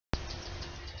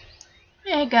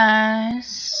Hey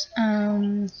guys,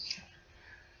 I'm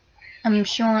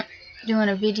doing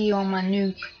a video on my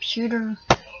new computer.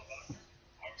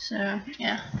 So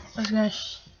yeah, I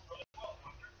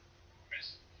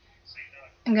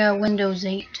got Windows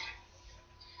 8,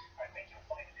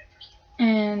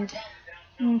 and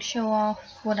I'm gonna show off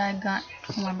what I got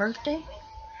for my birthday.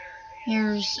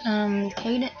 Here's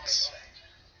Cadence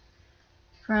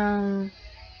from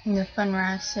the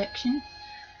Funrise section.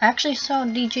 I actually saw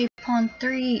DJ Pond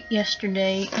 3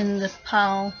 yesterday in the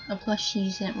pile of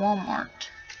plushies at Walmart,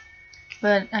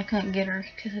 but I couldn't get her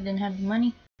because I didn't have the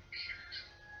money.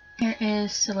 Here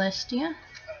is Celestia.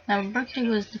 Now, my birthday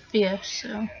was the 5th,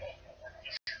 so.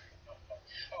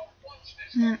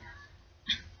 And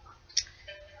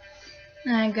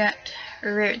I got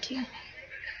Rarity.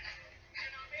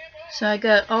 So I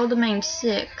got all the main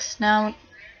 6. Now,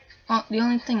 the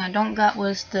only thing I don't got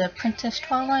was the Princess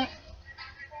Twilight.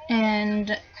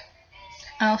 And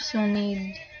I also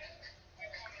need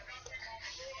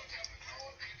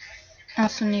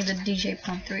the DJ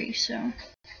Pond 3, so.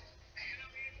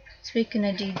 Speaking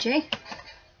of DJ,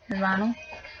 the vinyl,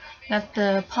 got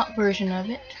the pop version of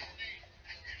it.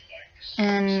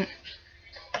 And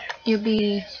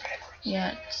I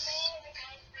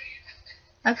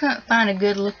couldn't find a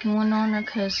good looking one on her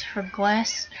because her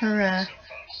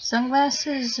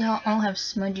sunglasses all have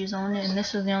smudges on it, and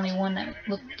this was the only one that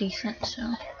looked decent,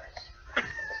 so.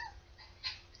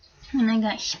 And I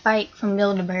got Spike from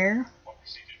Build-A-Bear.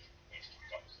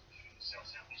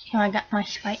 Here I got my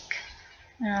Spike.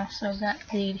 And I also got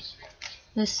the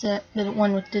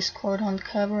one with Discord on the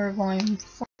cover, volume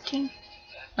 13,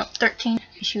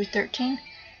 issue 13.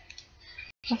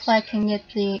 Hopefully I can get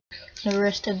the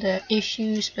rest of the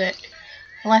issues, but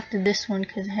I liked this one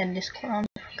because it had Discord on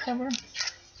the cover.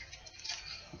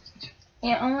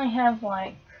 Yeah, I only have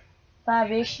like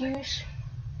 5 issues.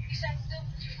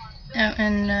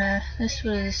 And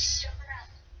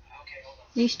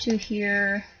these two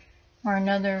here are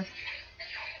another.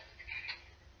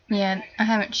 Yeah, I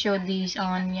haven't showed these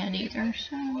on yet either,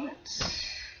 so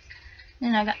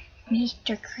then I got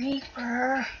Mr.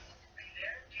 Creeper.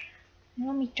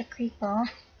 Mr. Creeper.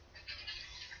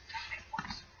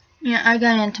 Yeah, I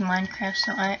got into Minecraft,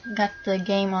 so I got the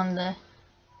game on the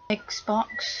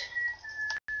Xbox.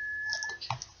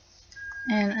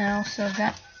 And I also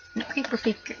got the Creeper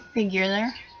figure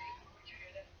there.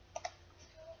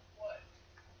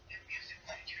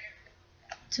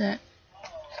 So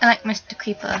I like Mr.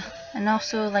 Creeper, and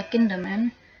also like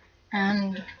Enderman,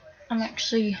 and I'm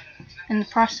actually in the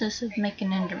process of making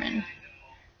Enderman.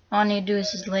 All I need to do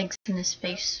is his legs and his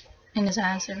face and his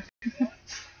eyes there.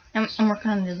 I'm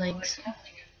working on the legs.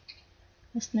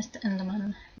 That's Mr.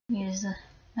 Enderman. He is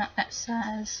not that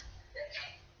size.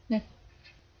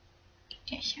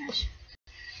 Yes, yes.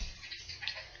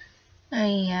 Oh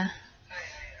yeah.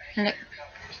 Look.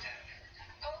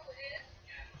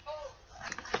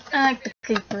 I like the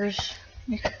creepers.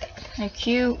 They're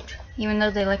cute, even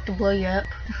though they like to blow you up.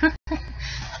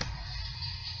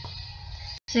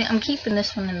 See, I'm keeping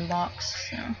this one in the box,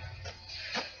 so.